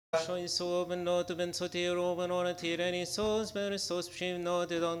So ben not ben sotiro ben on a tyranny sos ben sos pshim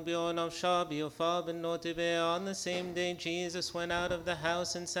noted on beyond of shabi of fab and noted on the same day Jesus went out of the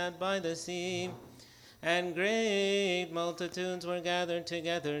house and sat by the sea. And great multitudes were gathered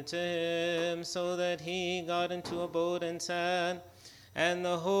together to him, so that he got into a boat and sat. And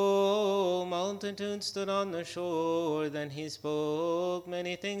the whole multitude stood on the shore. Then he spoke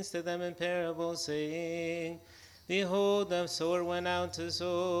many things to them in parables, saying, Behold, the sower went out to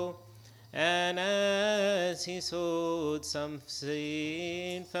sow. And as he sowed, some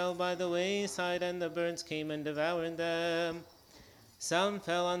seed fell by the wayside, and the birds came and devoured them. Some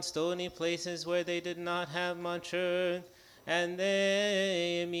fell on stony places where they did not have much earth, and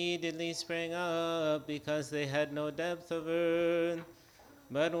they immediately sprang up because they had no depth of earth.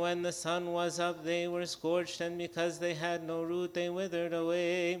 But when the sun was up, they were scorched, and because they had no root, they withered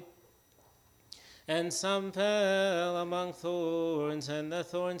away. And some fell among thorns, and the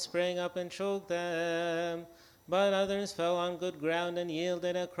thorns sprang up and choked them. But others fell on good ground and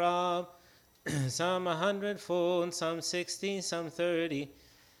yielded a crop, some 100-fold, some 60, some 30.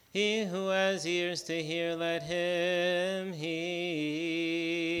 He who has ears to hear, let him hear.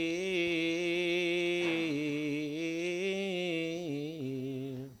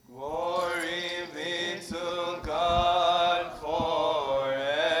 Glory be to God forever.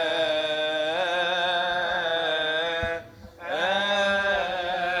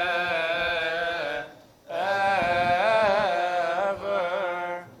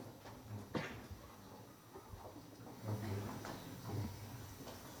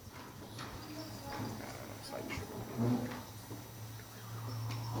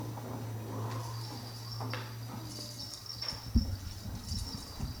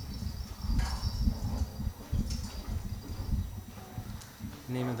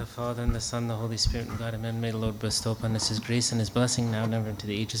 In the name of the Father, and the Son, and the Holy Spirit, and God, amen. May the Lord bestow upon us his grace and his blessing, now and ever, into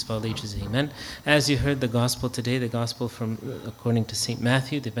the ages of all ages, amen. As you heard the gospel today, the gospel from according to St.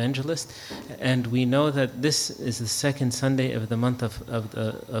 Matthew, the evangelist, and we know that this is the second Sunday of the month of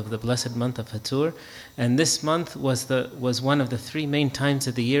the blessed month of Hatur, and this month was one of the three main times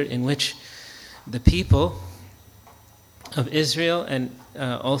of the year in which the people of Israel and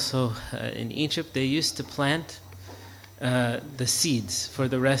also in Egypt, they used to plant the seeds for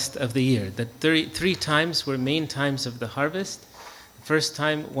the rest of the year. The three times were main times of the harvest. The first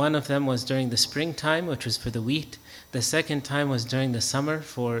time, one of them was during the springtime, which was for the wheat. The second time was during the summer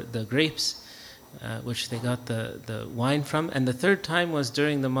for the grapes, which they got the wine from. And the third time was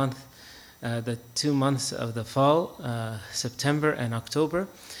during the 2 months of the fall, September and October,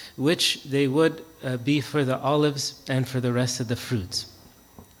 which they would be for the olives and for the rest of the fruits.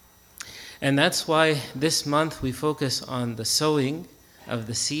 And that's why this month we focus on the sowing of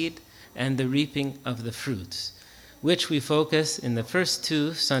the seed and the reaping of the fruits, which we focus in the first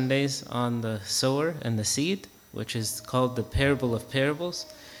 2 Sundays on the sower and the seed, which is called the parable of parables.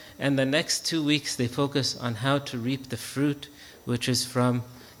 And the next 2 weeks they focus on how to reap the fruit, which is from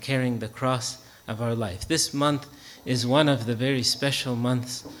carrying the cross of our life. This month is one of the very special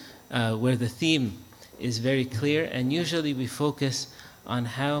months where the theme is very clear, and usually we focus on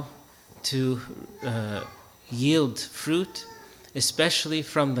how to yield fruit, especially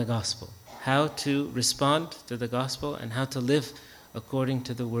from the gospel, how to respond to the gospel and how to live according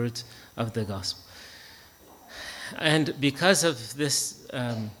to the words of the gospel. And because of this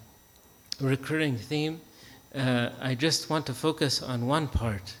recurring theme, I just want to focus on one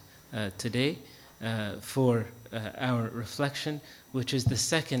part today for our reflection, which is the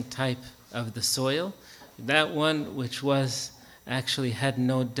second type of the soil, that one which actually had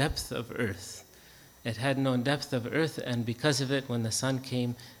no depth of earth. It had no depth of earth, and because of it, when the sun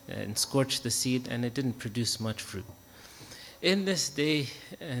came and scorched the seed, and it didn't produce much fruit. In this day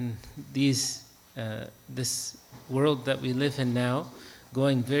and this world that we live in now,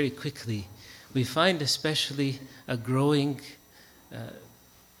 going very quickly, we find especially a growing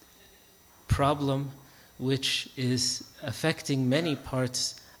problem which is affecting many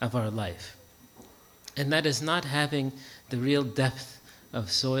parts of our life. And that is not having the real depth of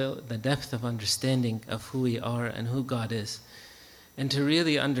soil, the depth of understanding of who we are and who God is, and to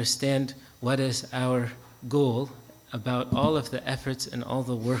really understand what is our goal about all of the efforts and all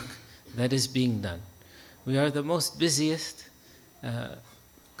the work that is being done. We are the most busiest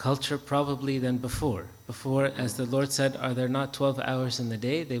culture probably than before. Before, as the Lord said, are there not 12 hours in the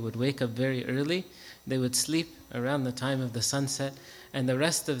day? They would wake up very early, they would sleep around the time of the sunset, and the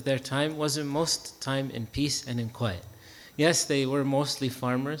rest of their time was most time in peace and in quiet. Yes, they were mostly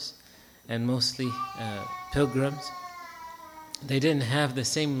farmers and mostly pilgrims. They didn't have the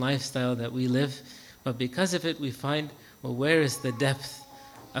same lifestyle that we live, but because of it we find, well, where is the depth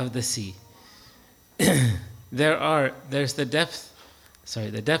of the sea. There's the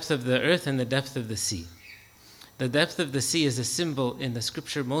depth of the earth and the depth of the sea. The depth of the sea is a symbol in the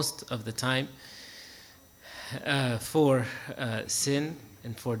scripture most of the time for sin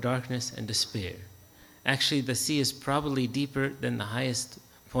and for darkness and despair. Actually, the sea is probably deeper than the highest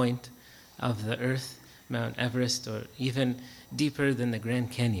point of the earth, Mount Everest, or even deeper than the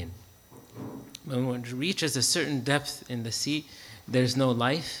Grand Canyon. When it reaches a certain depth in the sea, there's no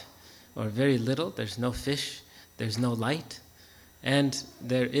life, or very little. There's no fish, there's no light, and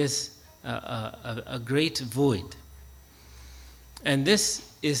there is a great void. And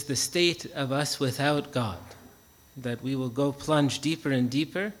this is the state of us without God, that we will go plunge deeper and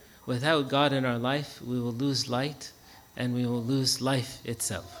deeper. Without God in our life, we will lose light, and we will lose life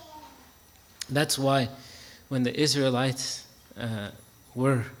itself. That's why when the Israelites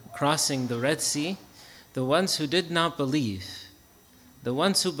were crossing the Red Sea, the ones who did not believe, the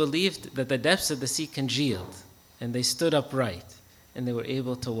ones who believed that the depths of the sea congealed, and they stood upright, and they were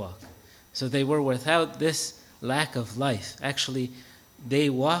able to walk. So they were without this lack of life. Actually, they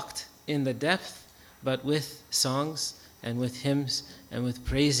walked in the depth, but with songs and with hymns and with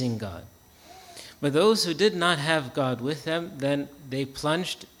praising God. But those who did not have God with them, then they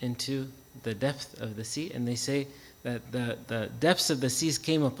plunged into the depth of the sea, and they say that the depths of the seas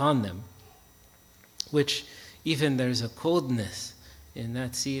came upon them, which even there's a coldness in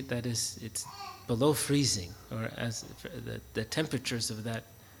that sea that it's below freezing, or as the temperatures of that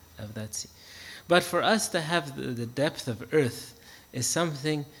sea. But for us to have the depth of earth is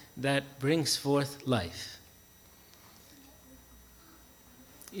something that brings forth life.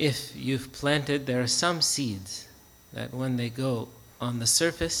 If you've planted, there are some seeds that when they go on the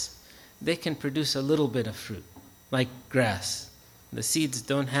surface, they can produce a little bit of fruit, like grass. The seeds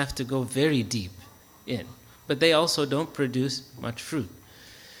don't have to go very deep in, but they also don't produce much fruit.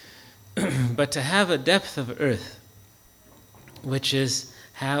 But to have a depth of earth, which is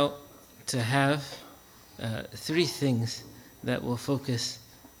how to have three things that we'll focus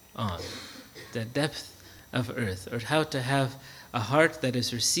on. The depth of earth, or how to have a heart that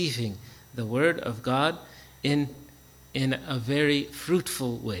is receiving the word of God in a very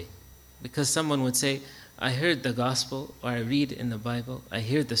fruitful way. Because someone would say, I heard the gospel, or I read in the Bible, I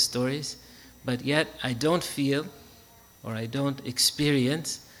hear the stories, but yet I don't feel, or I don't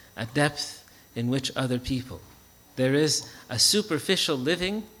experience a depth in which other people. There is a superficial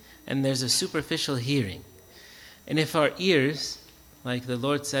living, and there's a superficial hearing. And if our ears, like the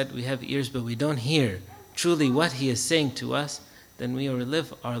Lord said, we have ears but we don't hear truly what He is saying to us, then we will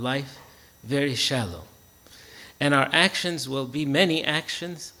live our life very shallow. And our actions will be many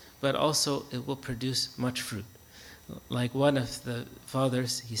actions, but also it will produce much fruit. Like one of the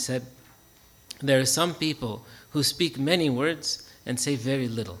fathers, he said, there are some people who speak many words and say very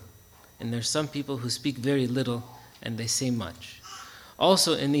little. And there are some people who speak very little and they say much.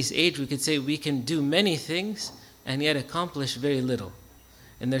 Also in this age, we could say we can do many things and yet accomplish very little.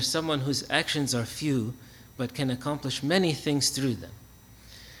 And there's someone whose actions are few, but can accomplish many things through them.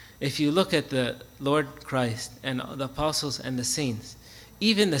 If you look at the Lord Christ and the apostles and the saints,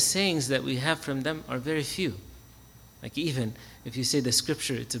 even the sayings that we have from them are very few. Like even if you say the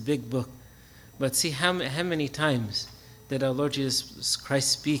scripture, it's a big book. But see how many times did our Lord Jesus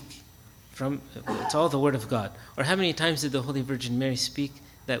Christ speak from, it's all the Word of God. Or how many times did the Holy Virgin Mary speak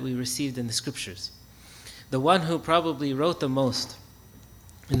that we received in the scriptures? The one who probably wrote the most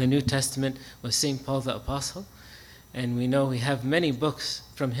in the New Testament was St. Paul the Apostle. And we know we have many books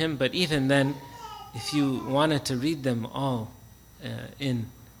from him, but even then, if you wanted to read them all in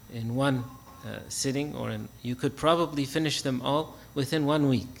one sitting, you could probably finish them all within 1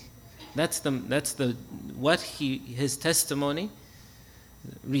 week. That's what his testimony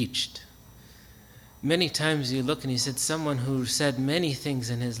reached. Many times you look and he said, someone who said many things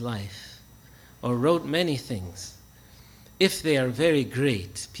in his life, or wrote many things, if they are very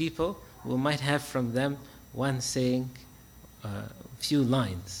great people, we might have from them one saying, a few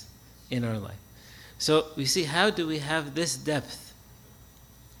lines in our life. So we see, how do we have this depth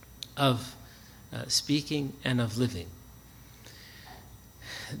of speaking and of living?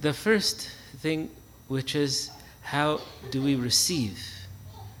 The first thing, which is, how do we receive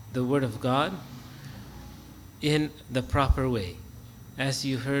the Word of God in the proper way? As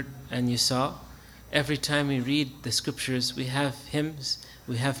you heard and you saw, every time we read the scriptures, we have hymns,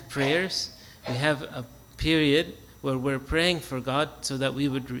 we have prayers, we have a period where we're praying for God so that we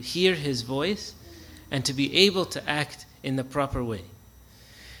would hear His voice and to be able to act in the proper way.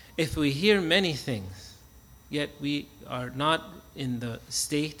 If we hear many things, yet we are not in the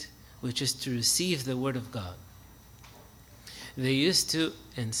state which is to receive the Word of God, They used to,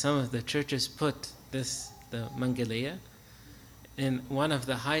 in some of the churches, put the Mangaleya in one of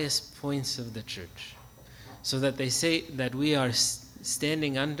the highest points of the church, so that they say that we are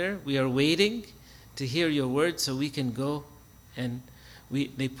standing under, we are waiting to hear your word so we can go, and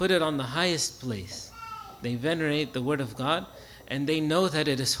they put it on the highest place. They venerate the word of God, and they know that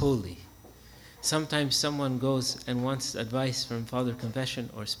it is holy. Sometimes someone goes and wants advice from Father Confession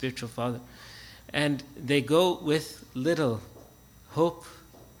or spiritual father, and they go with little hope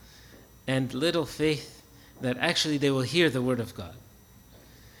and little faith that actually they will hear the word of God.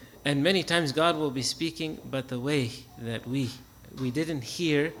 And many times God will be speaking, but the way that we didn't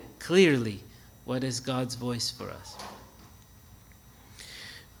hear clearly what is God's voice for us.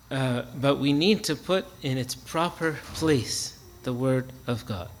 But we need to put in its proper place the word of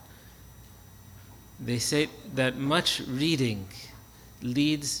God. They say that much reading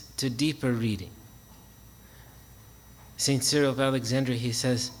leads to deeper reading. St. Cyril of Alexandria, he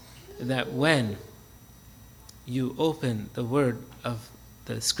says that when you open the word of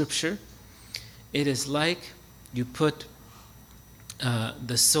the scripture, it is like you put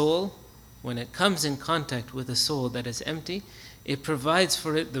the soul, when it comes in contact with a soul that is empty, it provides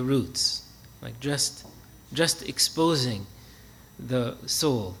for it the roots, like just exposing the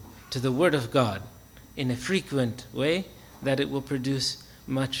soul to the word of God in a frequent way, that it will produce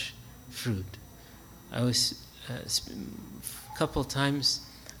much fruit. I was a couple times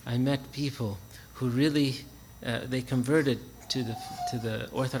I met people who really they converted to the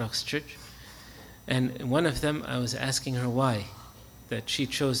Orthodox Church, and one of them, I was asking her why that she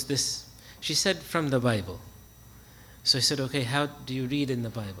chose this. She said, from the Bible. So I said, okay, how do you read in the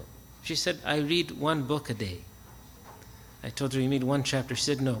Bible? She said, I read one book a day. I told her, you read one chapter? She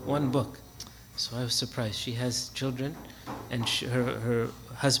said, no, one book. So I was surprised. She has children, and her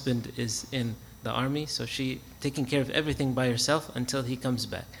husband is in the army, so she taking care of everything by herself until he comes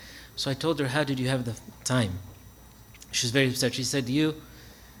back. So I told her, how did you have the time? She was very upset. She said, you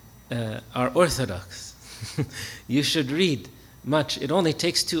are Orthodox. You should read much. It only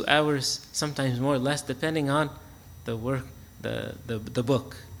takes 2 hours, sometimes more or less, depending on the work, the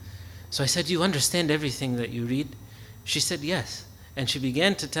book. So I said, you understand everything that you read? She said, yes. And she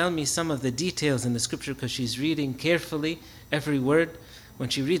began to tell me some of the details in the scripture, because she's reading carefully every word. When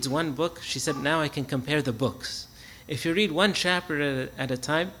she reads one book, she said, now I can compare the books. If you read one chapter at a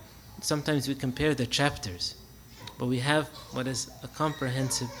time, sometimes we compare the chapters. But we have what is a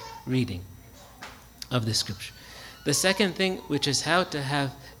comprehensive reading of the scripture. The second thing, which is how to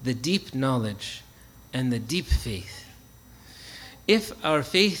have the deep knowledge and the deep faith. If our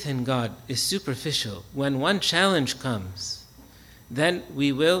faith in God is superficial, when one challenge comes, then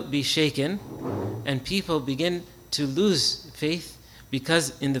we will be shaken, and people begin to lose faith,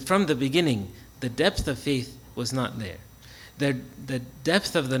 because from the beginning, the depth of faith was not there. The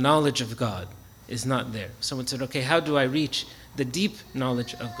depth of the knowledge of God is not there. Someone said, okay, how do I reach the deep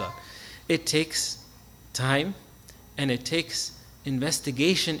knowledge of God? It takes time, and it takes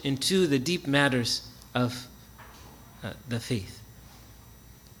investigation into the deep matters of the faith.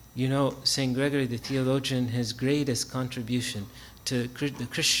 You know, St. Gregory the theologian, his greatest contribution to the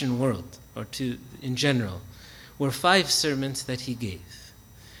Christian world, or in general, were 5 sermons that he gave.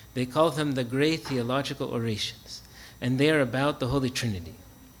 They call them the great theological orations, and they are about the Holy Trinity.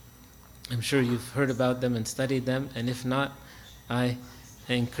 I'm sure you've heard about them and studied them, and if not, I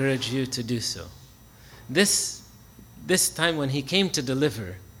encourage you to do so. This time when he came to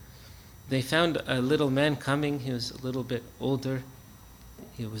deliver, they found a little man coming. He was a little bit older.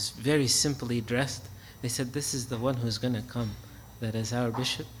 He was very simply dressed. They said, this is the one who's going to come, that is our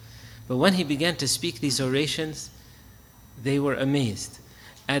bishop. But when he began to speak these orations, they were amazed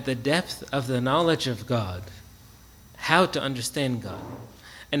at the depth of the knowledge of God, how to understand God.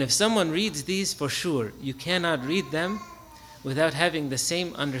 And if someone reads these, for sure, you cannot read them without having the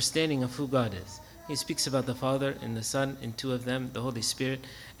same understanding of who God is. He speaks about the Father and the Son in 2 of them, the Holy Spirit,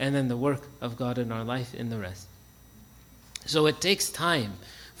 and then the work of God in our life in the rest. So it takes time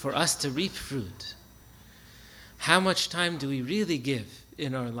for us to reap fruit. How much time do we really give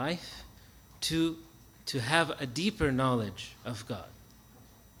in our life to have a deeper knowledge of God?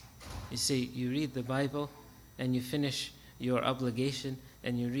 You see, you read the Bible and you finish your obligation,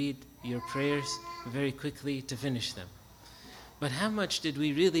 and you read your prayers very quickly to finish them. But how much did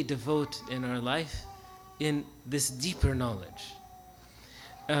we really devote in our life in this deeper knowledge?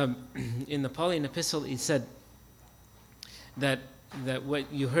 In the Pauline epistle, he said that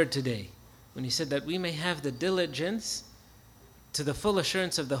what you heard today, when he said that we may have the diligence to the full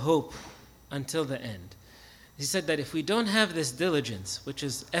assurance of the hope until the end. He said that if we don't have this diligence, which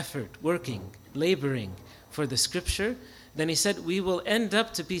is effort, working, laboring for the scripture, then he said, we will end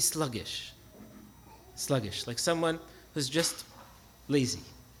up to be sluggish. Sluggish, like someone who's just lazy.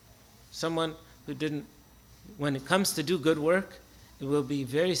 Someone who didn't, when it comes to do good work, it will be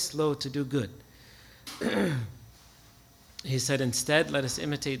very slow to do good. He said, instead, let us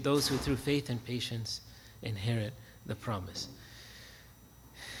imitate those who through faith and patience inherit the promise.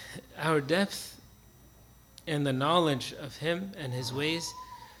 Our depth and the knowledge of him and his ways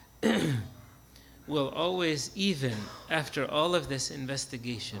will always, even after all of this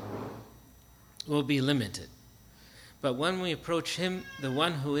investigation, will be limited. But when we approach him, the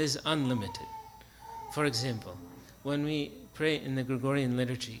one who is unlimited, for example, when we pray in the Gregorian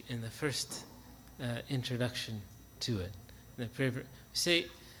liturgy, in the first introduction to it, in the prayer, we say,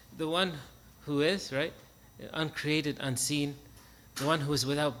 the one who is, right, uncreated, unseen, the one who is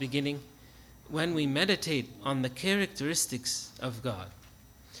without beginning. When we meditate on the characteristics of God,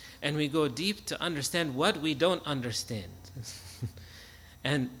 and we go deep to understand what we don't understand,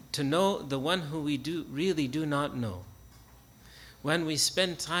 and to know the one who we really do not know, when we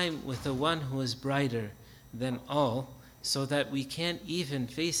spend time with the one who is brighter than all, so that we can't even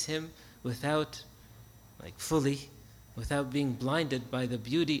face him without, fully, without being blinded by the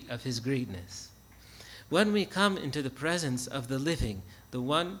beauty of his greatness. When we come into the presence of the living, the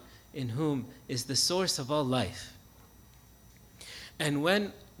one in whom is the source of all life, and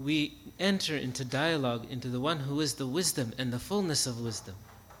when we enter into dialogue into the one who is the wisdom and the fullness of wisdom,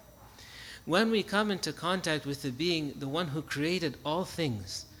 when we come into contact with the being, the one who created all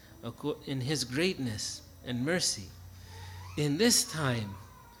things in his greatness and mercy, in this time,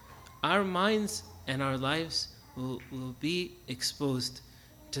 our minds and our lives will be exposed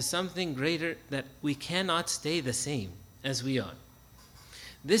to something greater, that we cannot stay the same as we are.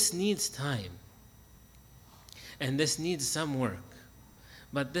 This needs time, and this needs some work,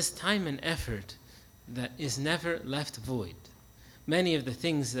 but this time and effort that is never left void. Many of the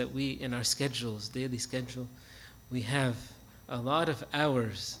things that we, in our schedules, daily schedule, we have a lot of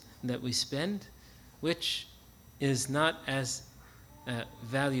hours that we spend, which is not as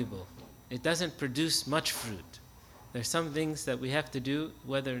valuable. It doesn't produce much fruit. There's some things that we have to do,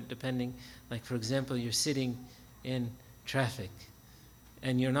 whether depending, like for example, you're sitting in traffic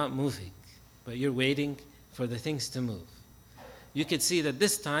and you're not moving, but you're waiting for the things to move. You could see that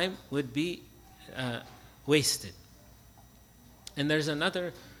this time would be wasted. And there's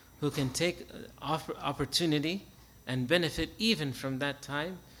another who can take opportunity and benefit even from that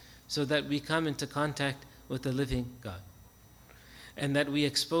time, so that we come into contact with the living God. And that we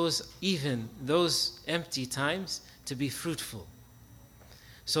expose even those empty times to be fruitful.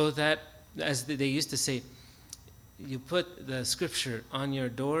 So that, as they used to say, you put the scripture on your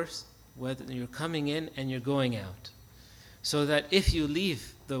doors, whether you're coming in and you're going out. So that if you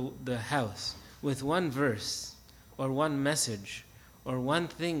leave the house with one verse or one message or one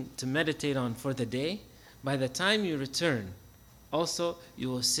thing to meditate on for the day, by the time you return, also you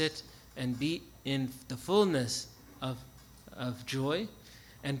will sit and be in the fullness of joy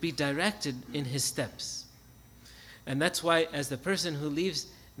and be directed in his steps. And that's why, as the person who leaves,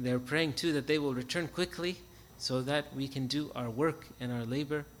 they're praying too that they will return quickly, so that we can do our work and our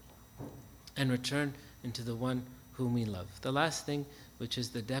labor and return into the one whom we love. The last thing, which is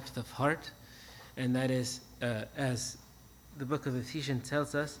the depth of heart, and that is, as the book of Ephesians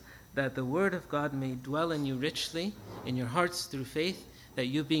tells us, that the word of God may dwell in you richly, in your hearts through faith, that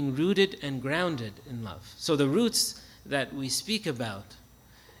you being rooted and grounded in love. So the roots that we speak about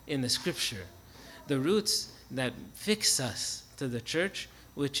in the scripture, the roots that fix us to the church,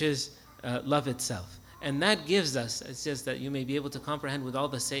 which is love itself. And that gives us, it says that you may be able to comprehend with all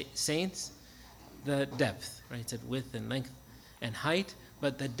the saints the depth, right? It said width and length and height,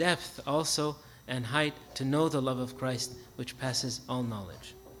 but the depth also and height to know the love of Christ, which passes all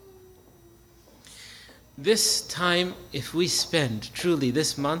knowledge. This time, if we spend truly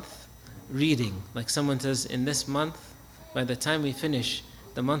this month reading, like someone says, in this month, by the time we finish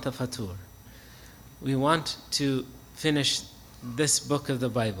the month of Hatur, we want to finish this book of the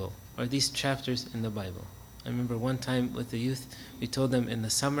Bible, or these chapters in the Bible. I remember one time with the youth, we told them in the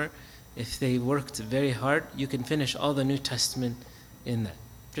summer, if they worked very hard, you can finish all the New Testament in that,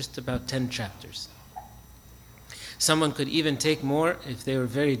 just about 10 chapters. Someone could even take more if they were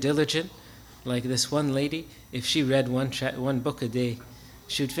very diligent, like this one lady. If she read one book a day,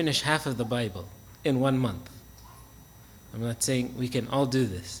 she would finish half of the Bible in 1 month. I'm not saying we can all do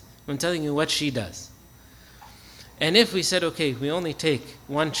this. I'm telling you what she does. And if we said, okay, we only take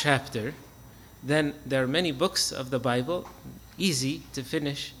one chapter, then there are many books of the Bible easy to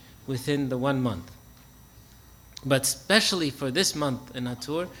finish within the 1 month. But especially for this month in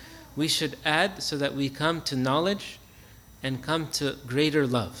Hatur, we should add so that we come to knowledge and come to greater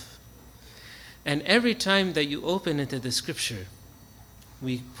love. And every time that you open into the scripture,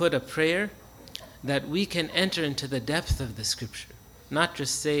 we put a prayer that we can enter into the depth of the scripture, not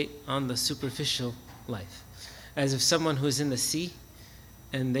just stay on the superficial life. As if someone who's in the sea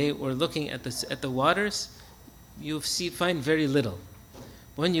and they were looking at the waters, find very little.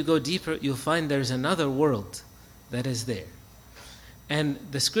 When you go deeper, you'll find there's another world that is there. And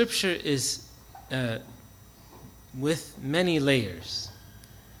the scripture is with many layers,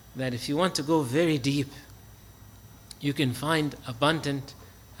 that if you want to go very deep, you can find abundant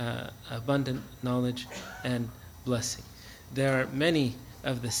knowledge and blessing. There are many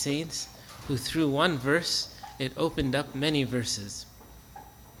of the saints who through one verse, it opened up many verses.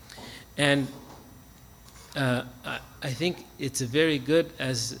 And I think it's a very good,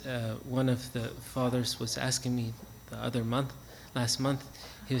 as one of the fathers was asking me last month,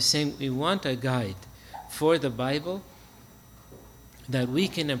 he was saying, we want a guide for the Bible that we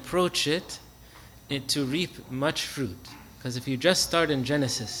can approach it to reap much fruit. Because if you just start in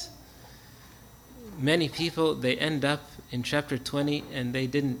Genesis, many people, they end up in chapter 20 and they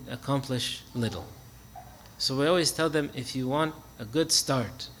didn't accomplish little. So we always tell them, if you want a good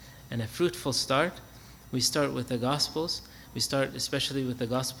start and a fruitful start, we start with the Gospels. We start especially with the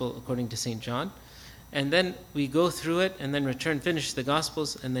Gospel according to St. John. And then we go through it and then finish the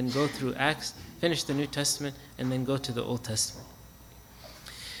Gospels, and then go through Acts, finish the New Testament, and then go to the Old Testament.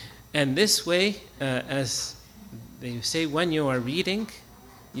 And this way, as they say, when you are reading,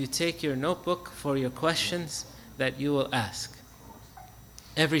 you take your notebook for your questions that you will ask.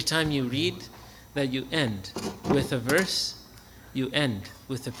 Every time you read, that you end with a verse, you end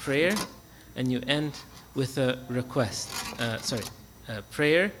with a prayer, and you end with a request.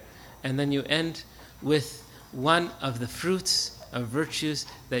 Prayer, and then you end with one of the fruits of virtues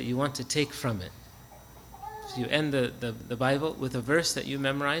that you want to take from it. So you end the Bible with a verse that you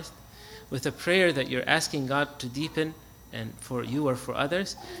memorized, with a prayer that you're asking God to deepen and for you or for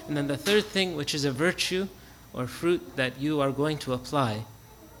others. And then the third thing, which is a virtue or fruit that you are going to apply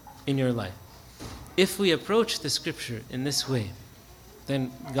in your life. If we approach the scripture in this way,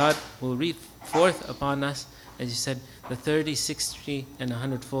 then God will reap forth upon us, as you said, the 30, 60, and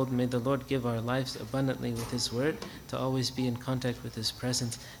 100-fold. May the Lord give our lives abundantly with His word, to always be in contact with His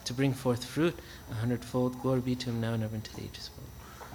presence, to bring forth fruit 100-fold. Glory be to Him now and ever into the ages.